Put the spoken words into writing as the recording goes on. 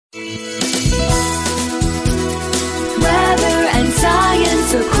Weather and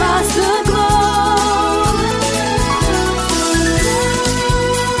science across the globe.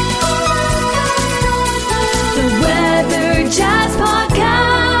 The Weather Jazz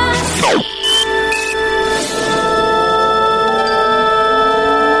Podcast.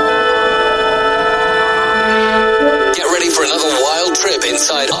 Get ready for another wild trip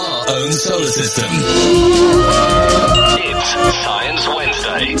inside our own solar system. It's Science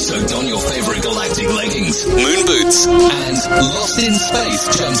Wednesday. So don your favorite galactic leggings, moon boots, and Lost in Space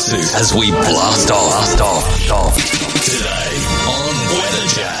jumpsuit as we blast off. Today on Weather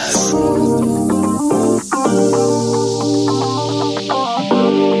Jazz.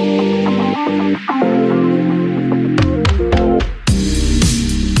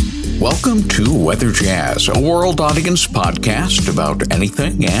 Welcome to Weather Jazz, a world audience podcast about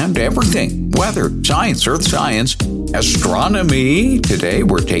anything and everything. Weather, science, earth science, astronomy. Today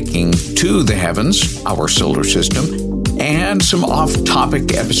we're taking to the heavens, our solar system, and some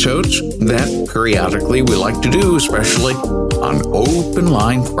off-topic episodes that periodically we like to do, especially on Open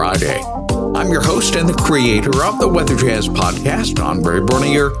Line Friday. I'm your host and the creator of the Weather Jazz podcast, Andre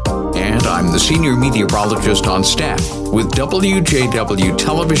Bernier, and I'm the senior meteorologist on staff with WJW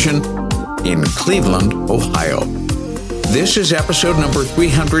Television in Cleveland, Ohio. This is episode number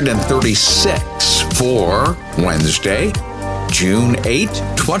 336 for Wednesday, June 8,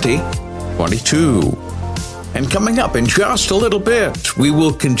 2022. And coming up in just a little bit, we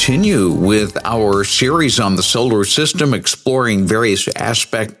will continue with our series on the solar system, exploring various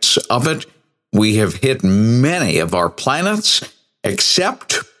aspects of it. We have hit many of our planets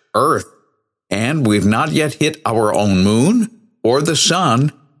except Earth, and we've not yet hit our own moon or the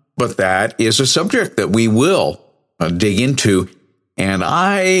sun, but that is a subject that we will dig into. And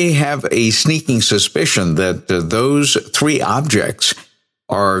I have a sneaking suspicion that those three objects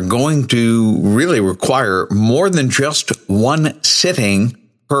are going to really require more than just one sitting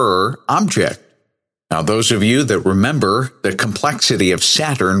per object. Now, those of you that remember the complexity of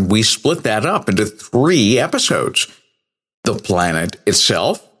Saturn, we split that up into 3 episodes. The planet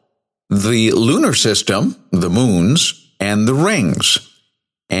itself, the lunar system, the moons, and the rings.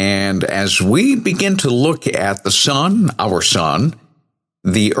 And as we begin to look at the sun,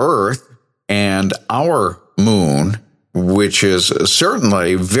 the Earth, and our moon, which is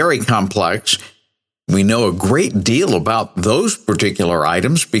certainly very complex, we know a great deal about those particular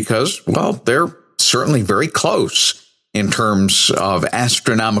items because, well, they're certainly very close in terms of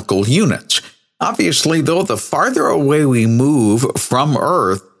astronomical units. Obviously, though, the farther away we move from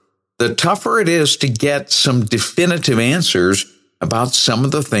Earth, the tougher it is to get some definitive answers about some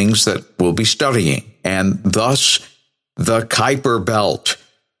of the things that we'll be studying, and thus the Kuiper belt.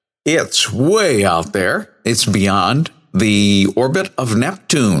 It's way out there. It's beyond the orbit of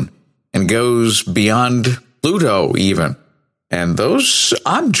Neptune and goes beyond Pluto even. And those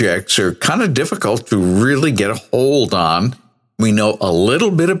objects are kind of difficult to really get a hold on. We know a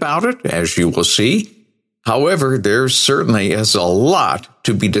little bit about it, as you will see. However, there certainly is a lot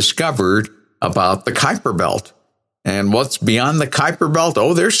to be discovered about the Kuiper belt. And what's beyond the Kuiper belt?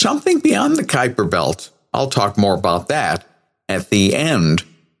 Oh, there's something beyond the Kuiper belt. I'll talk more about that at the end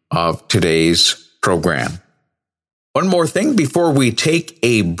of today's program. One more thing before we take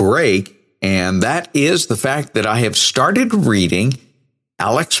a break, and that is the fact that I have started reading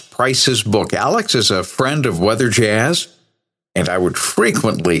Alex Price's book. Alex is a friend of Weather Jazz, and I would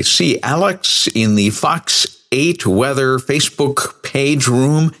frequently see Alex in the Fox 8 Weather Facebook page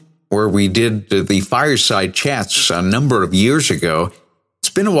room where we did the fireside chats a number of years ago. It's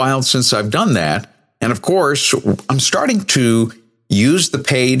been a while since I've done that. And of course, I'm starting to use the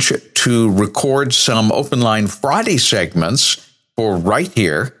page to record some Open Line Friday segments for right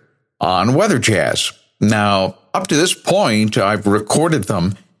here on Weather Jazz. Now, up to this point, I've recorded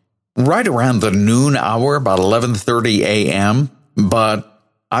them right around the noon hour, about 11:30 a.m., but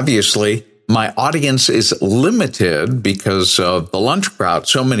obviously my audience is limited because of the lunch crowd.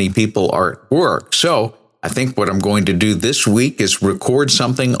 So many people are at work. So I think what I'm going to do this week is record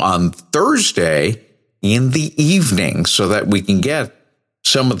something on Thursday in the evening so that we can get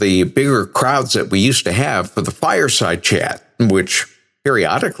some of the bigger crowds that we used to have for the fireside chat, which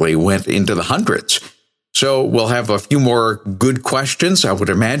periodically went into the hundreds. So we'll have a few more good questions, I would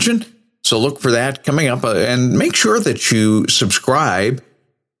imagine. So look for that coming up, and make sure that you subscribe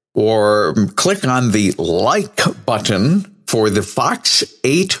or click on the like button for the Fox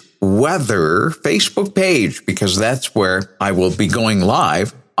 8 Weather Facebook page, because that's where I will be going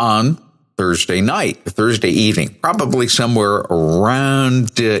live on Thursday night, Thursday evening, probably somewhere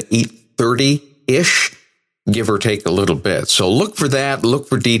around 8:30-ish. give or take a little bit. So look for that, look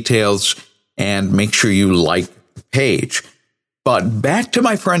for details, and make sure you like the page. But back to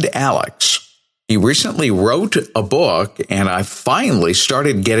my friend Alex. He recently wrote a book, and I finally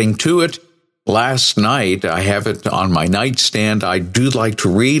started getting to it last night. I have it on my nightstand. I do like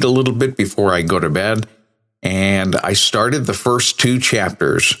to read a little bit before I go to bed, and I started the first 2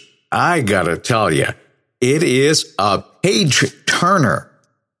 chapters. I gotta tell you, it is a page-turner.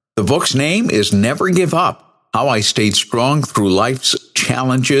 The book's name is Never Give Up: How I Stayed Strong Through Life's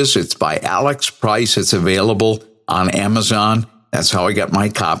Challenges. It's by Alex Price. It's available on Amazon. That's how I got my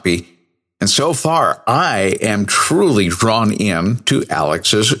copy. And so far, I am truly drawn in to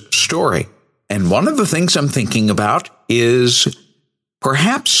Alex's story. And one of the things I'm thinking about is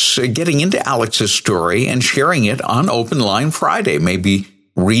perhaps getting into Alex's story and sharing it on Open Line Friday, maybe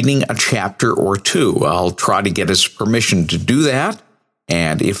reading a chapter or 2. I'll try to get his permission to do that.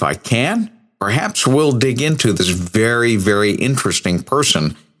 And if I can, perhaps we'll dig into this very, very interesting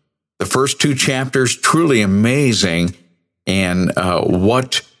person. The first 2 chapters, truly amazing, and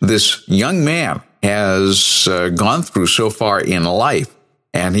what this young man has gone through so far in life.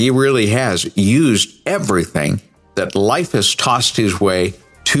 And he really has used everything that life has tossed his way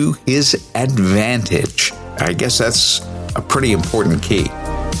to his advantage. I guess that's a pretty important key.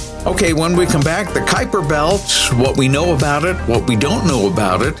 Okay, when we come back, the Kuiper Belt, what we know about it, what we don't know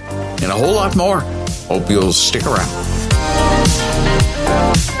about it, and a whole lot more. Hope you'll stick around.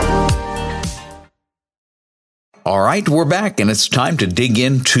 All right, we're back, and it's time to dig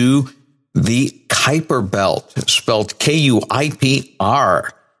into the Kuiper Belt, spelled Kuiper.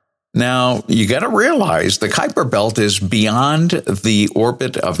 Now, you got to realize the Kuiper Belt is beyond the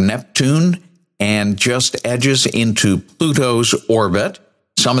orbit of Neptune and just edges into Pluto's orbit.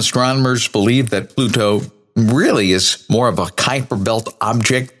 Some astronomers believe that Pluto really is more of a Kuiper Belt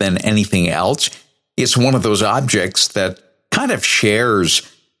object than anything else. It's one of those objects that kind of shares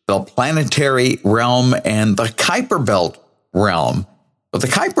the planetary realm and the Kuiper Belt realm. But the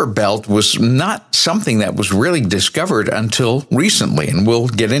Kuiper Belt was not something that was really discovered until recently, and we'll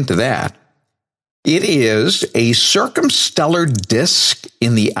get into that. It is a circumstellar disk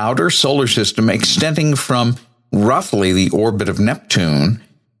in the outer solar system extending from roughly the orbit of Neptune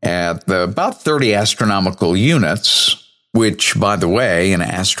at about 30 astronomical units, which, by the way, an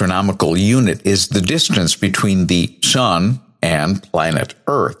astronomical unit is the distance between the sun and planet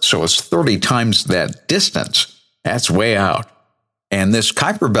Earth. So it's 30 times that distance. That's way out. And this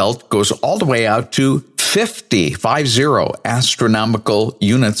Kuiper Belt goes all the way out to 50 astronomical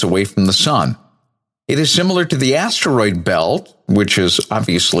units away from the sun. It is similar to the asteroid belt, which is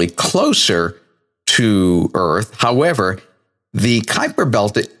obviously closer to Earth. However, the Kuiper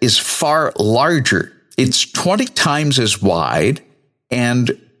Belt is far larger. It's 20 times as wide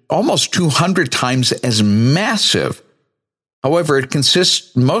and almost 200 times as massive. However, it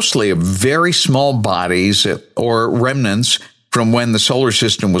consists mostly of very small bodies or remnants from when the solar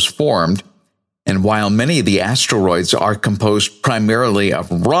system was formed. And while many of the asteroids are composed primarily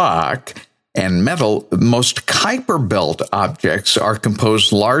of rock and metal, most Kuiper Belt objects are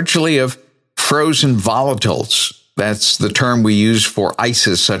composed largely of frozen volatiles. That's the term we use for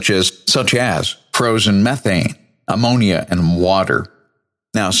ices such as frozen methane, ammonia, and water.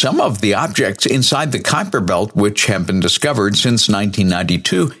 Now, some of the objects inside the Kuiper Belt, which have been discovered since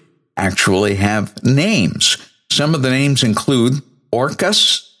 1992, actually have names. Some of the names include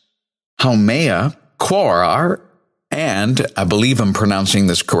Orcus, Haumea, Quorar, and, I believe I'm pronouncing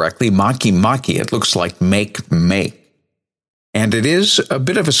this correctly, Maki. It looks like make. And it is a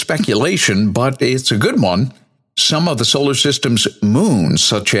bit of a speculation, but it's a good one. Some of the solar system's moons,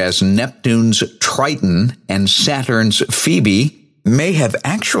 such as Neptune's Triton and Saturn's Phoebe, may have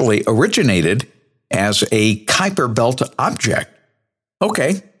actually originated as a Kuiper Belt object.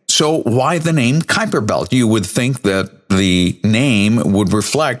 Okay, so why the name Kuiper Belt? You would think that the name would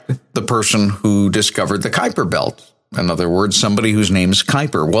reflect the person who discovered the Kuiper Belt. In other words, somebody whose name is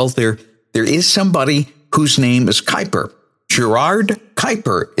Kuiper. Well, there is somebody whose name is Kuiper. Gerard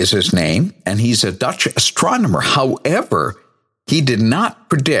Kuiper is his name, and he's a Dutch astronomer. However, he did not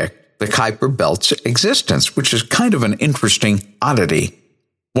predict the Kuiper Belt's existence, which is kind of an interesting oddity.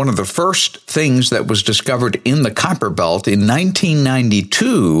 One of the first things that was discovered in the Kuiper Belt in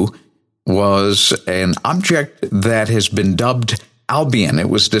 1992 was an object that has been dubbed Albion. It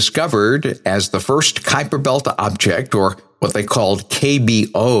was discovered as the first Kuiper Belt object, or what they called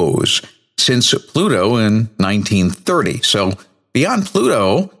KBOs, since Pluto in 1930. So beyond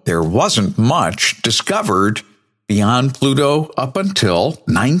Pluto, there wasn't much discovered beyond Pluto up until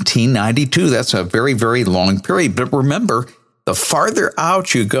 1992. That's a very, very long period. But remember, the farther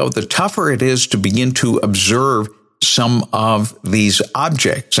out you go, the tougher it is to begin to observe some of these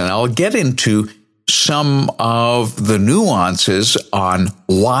objects. And I'll get into some of the nuances on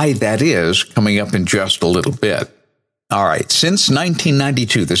why that is coming up in just a little bit. All right, since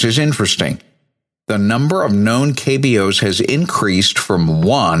 1992, this is interesting, the number of known KBOs has increased from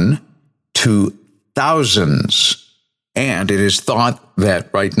 1 to thousands. And it is thought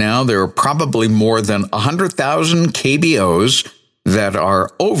that right now there are probably more than 100,000 KBOs that are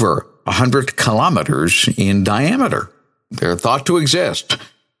over 100 kilometers in diameter. They're thought to exist.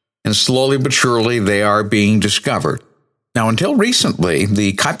 And slowly but surely, they are being discovered. Now, until recently,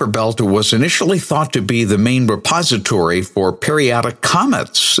 the Kuiper belt was initially thought to be the main repository for periodic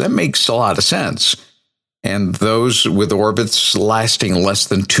comets. That makes a lot of sense. And those with orbits lasting less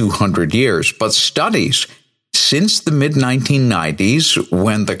than 200 years. But studies since the mid-1990s,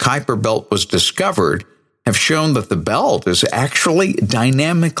 when the Kuiper belt was discovered, have shown that the belt is actually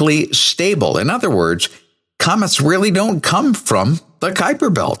dynamically stable. In other words, comets really don't come from the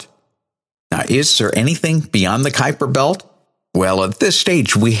Kuiper belt. Now, is there anything beyond the Kuiper belt? Well, at this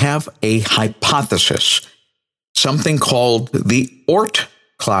stage, we have a hypothesis, something called the Oort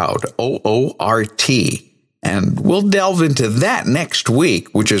cloud, O-O-R-T. And we'll delve into that next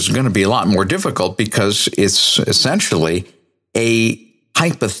week, which is going to be a lot more difficult because it's essentially a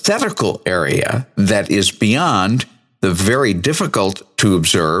hypothetical area that is beyond the very difficult to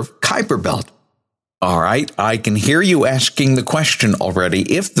observe Kuiper belt. All right, I can hear you asking the question already.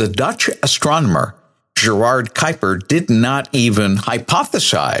 If the Dutch astronomer Gerard Kuiper did not even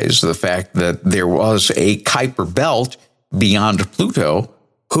hypothesize the fact that there was a Kuiper belt beyond Pluto,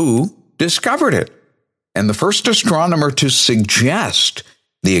 who discovered it? And the first astronomer to suggest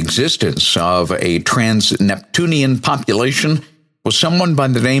the existence of a trans-Neptunian population was someone by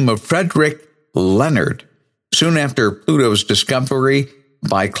the name of Frederick Leonard. Soon after Pluto's discovery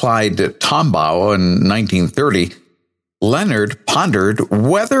by Clyde Tombaugh in 1930, Leonard pondered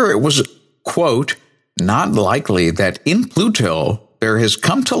whether it was, quote, not likely that in Pluto there has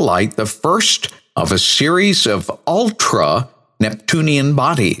come to light the first of a series of ultra-Neptunian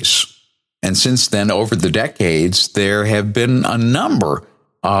bodies. And since then, over the decades, there have been a number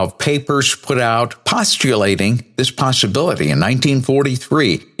of papers put out postulating this possibility. In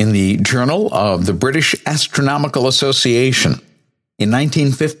 1943, in the Journal of the British Astronomical Association. In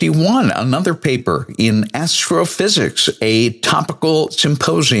 1951, another paper in Astrophysics, a topical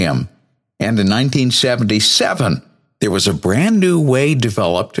symposium. And in 1977, there was a brand new way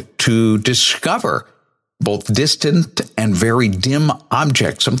developed to discover both distant and very dim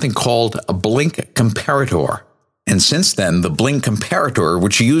objects, something called a blink comparator. And since then, the blink comparator,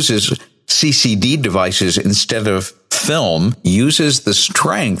 which uses CCD devices instead of film, uses the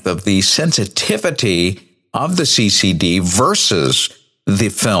strength of the sensitivity of the CCD versus the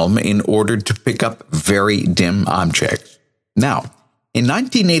film in order to pick up very dim objects. Now, in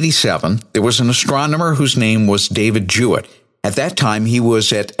 1987, there was an astronomer whose name was David Jewett. At that time, he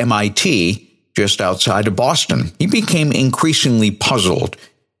was at MIT, just outside of Boston. He became increasingly puzzled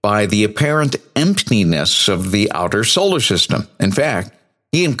by the apparent emptiness of the outer solar system. In fact,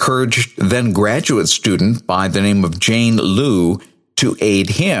 he encouraged then graduate student by the name of Jane Liu to aid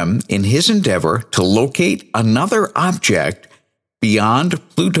him in his endeavor to locate another object beyond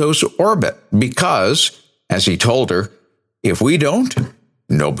Pluto's orbit because, as he told her, if we don't,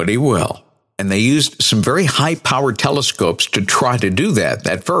 nobody will. And they used some very high-powered telescopes to try to do that.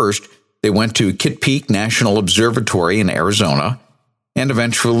 At first, they went to Kitt Peak National Observatory in Arizona, and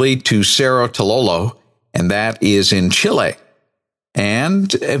eventually to Cerro Tololo, and that is in Chile.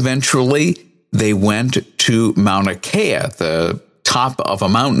 And eventually, they went to Mauna Kea, the top of a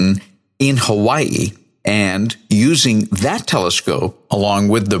mountain in Hawaii, and using that telescope, along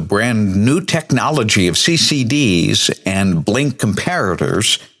with the brand new technology of CCDs and blink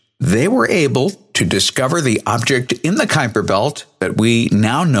comparators, they were able to discover the object in the Kuiper belt that we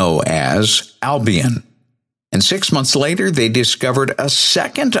now know as Albion. And 6 months later, they discovered a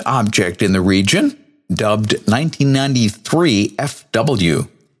second object in the region, dubbed 1993 FW.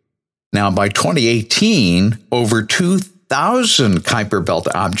 Now, by 2018, over 2,000 Kuiper belt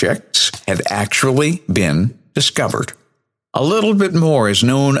objects had actually been discovered. A little bit more is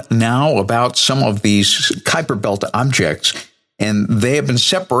known now about some of these Kuiper belt objects, and they have been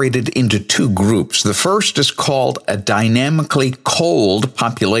separated into two groups. The first is called a dynamically cold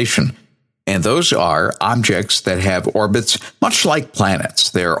population, and those are objects that have orbits much like planets.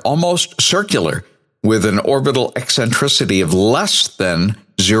 They're almost circular, with an orbital eccentricity of less than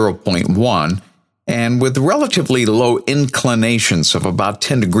 0.1, and with relatively low inclinations of about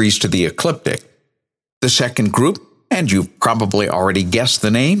 10 degrees to the ecliptic. The second group and you've probably already guessed the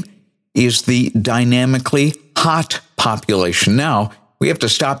name, is the dynamically hot population. Now, we have to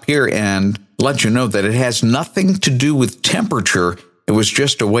stop here and let you know that it has nothing to do with temperature. It was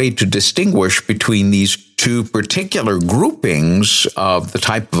just a way to distinguish between these two particular groupings of the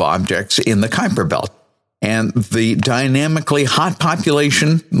type of objects in the Kuiper belt. And the dynamically hot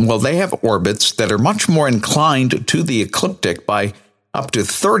population, well, they have orbits that are much more inclined to the ecliptic by up to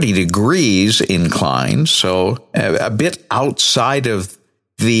 30 degrees inclined, so a bit outside of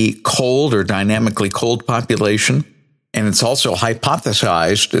the cold or dynamically cold population. And it's also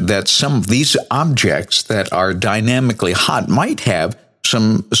hypothesized that some of these objects that are dynamically hot might have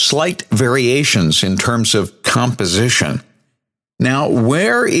some slight variations in terms of composition. Now,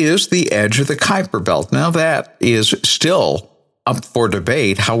 where is the edge of the Kuiper belt? Now, that is still up for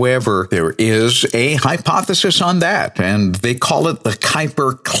debate. However, there is a hypothesis on that, and they call it the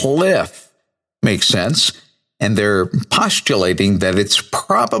Kuiper cliff. Makes sense. And they're postulating that it's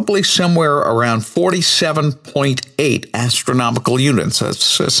probably somewhere around 47.8 astronomical units.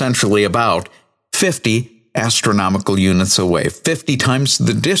 That's essentially about 50 astronomical units away, 50 times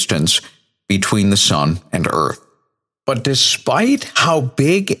the distance between the sun and Earth. But despite how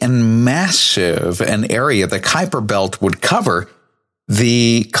big and massive an area the Kuiper belt would cover,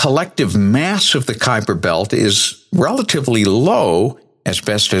 the collective mass of the Kuiper belt is relatively low, as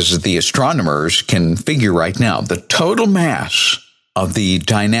best as the astronomers can figure right now. The total mass of the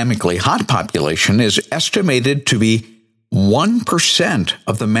dynamically hot population is estimated to be 1%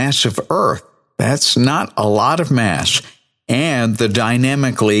 of the mass of Earth. That's not a lot of mass. And the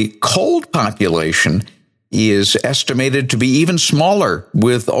dynamically cold population is estimated to be even smaller,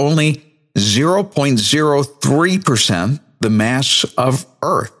 with only 0.03% the mass of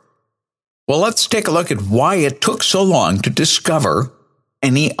Earth. Well, let's take a look at why it took so long to discover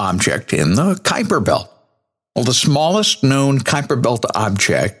any object in the Kuiper belt. Well, the smallest known Kuiper belt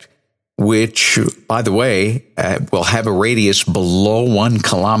object, which, by the way, will have a radius below 1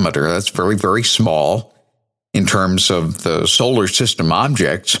 kilometer, that's very, very small in terms of the solar system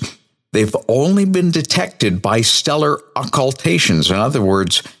objects, they've only been detected by stellar occultations. In other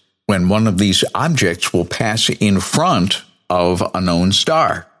words, when one of these objects will pass in front of a known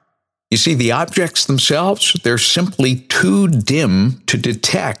star. You see, the objects themselves, they're simply too dim to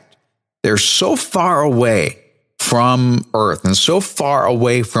detect. They're so far away from Earth and so far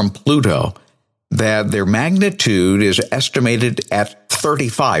away from Pluto that their magnitude is estimated at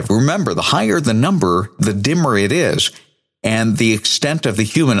 35. Remember, the higher the number, the dimmer it is. And the extent of the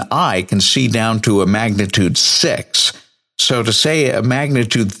human eye can see down to a magnitude 6. So to say a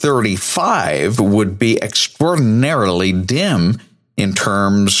magnitude 35 would be extraordinarily dim in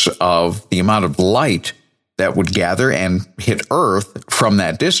terms of the amount of light that would gather and hit Earth from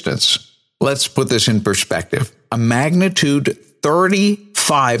that distance. Let's put this in perspective. A magnitude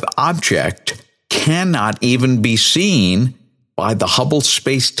 35 object cannot even be seen by the Hubble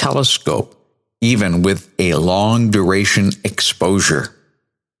Space Telescope, even with a long-duration exposure.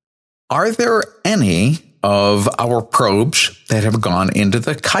 Are there any of our probes that have gone into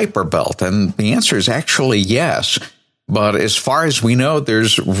the Kuiper belt? And the answer is actually yes. But as far as we know, there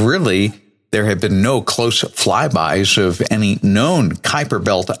have been no close flybys of any known Kuiper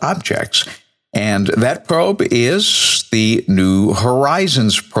belt objects. And that probe is the New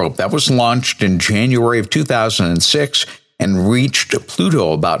Horizons probe. That was launched in January of 2006 and reached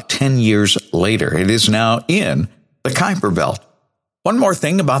Pluto about 10 years later. It is now in the Kuiper belt. One more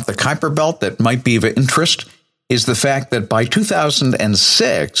thing about the Kuiper belt that might be of interest is the fact that by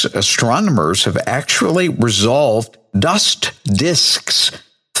 2006, astronomers have actually resolved dust disks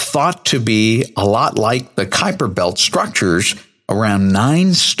thought to be a lot like the Kuiper belt structures around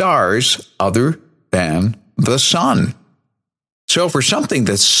 9 stars other than the sun. So for something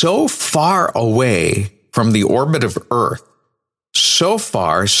that's so far away from the orbit of Earth, so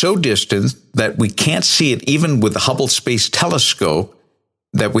far, so distant that we can't see it even with the Hubble Space Telescope,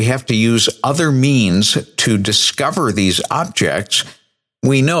 that we have to use other means to discover these objects,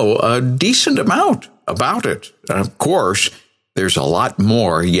 we know a decent amount about it. Of course, there's a lot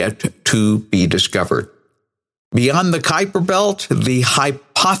more yet to be discovered. Beyond the Kuiper belt, the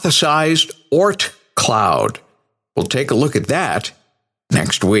hypothesized Oort cloud. We'll take a look at that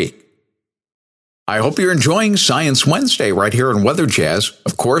next week. I hope you're enjoying Science Wednesday right here in Weather Jazz.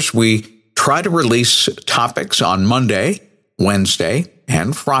 Of course, we try to release topics on Monday, Wednesday,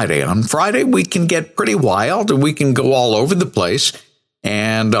 and Friday. On Friday, we can get pretty wild and we can go all over the place.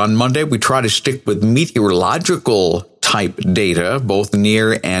 And on Monday, we try to stick with meteorological type data, both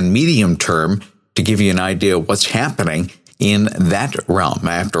near and medium term, to give you an idea of what's happening in that realm.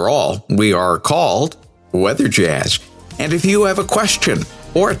 After all, we are called Weather Jazz. And if you have a question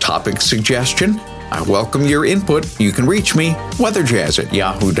or a topic suggestion, I welcome your input. You can reach me,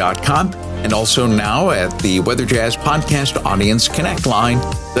 weatherjazz@yahoo.com, and also now at the Weather Jazz Podcast Audience Connect line.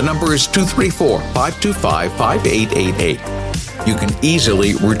 The number is 234-525-5888. You can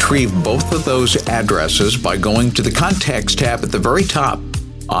easily retrieve both of those addresses by going to the Contacts tab at the very top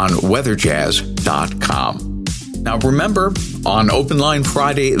on weatherjazz.com. Now remember, on Open Line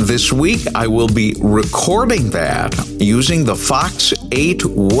Friday this week, I will be recording that using the Fox 8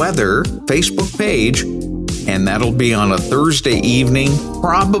 Weather Facebook page, and that'll be on a Thursday evening,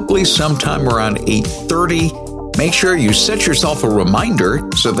 probably sometime around 8:30. Make sure you set yourself a reminder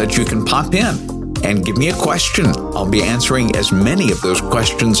so that you can pop in and give me a question. I'll be answering as many of those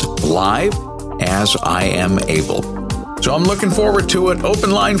questions live as I am able. So I'm looking forward to it.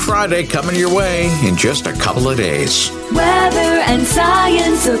 Open Line Friday coming your way in just a couple of days. Weather and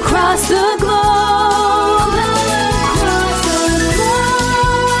science across the globe.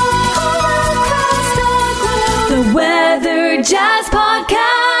 The Weather Jazz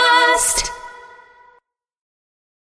Podcast.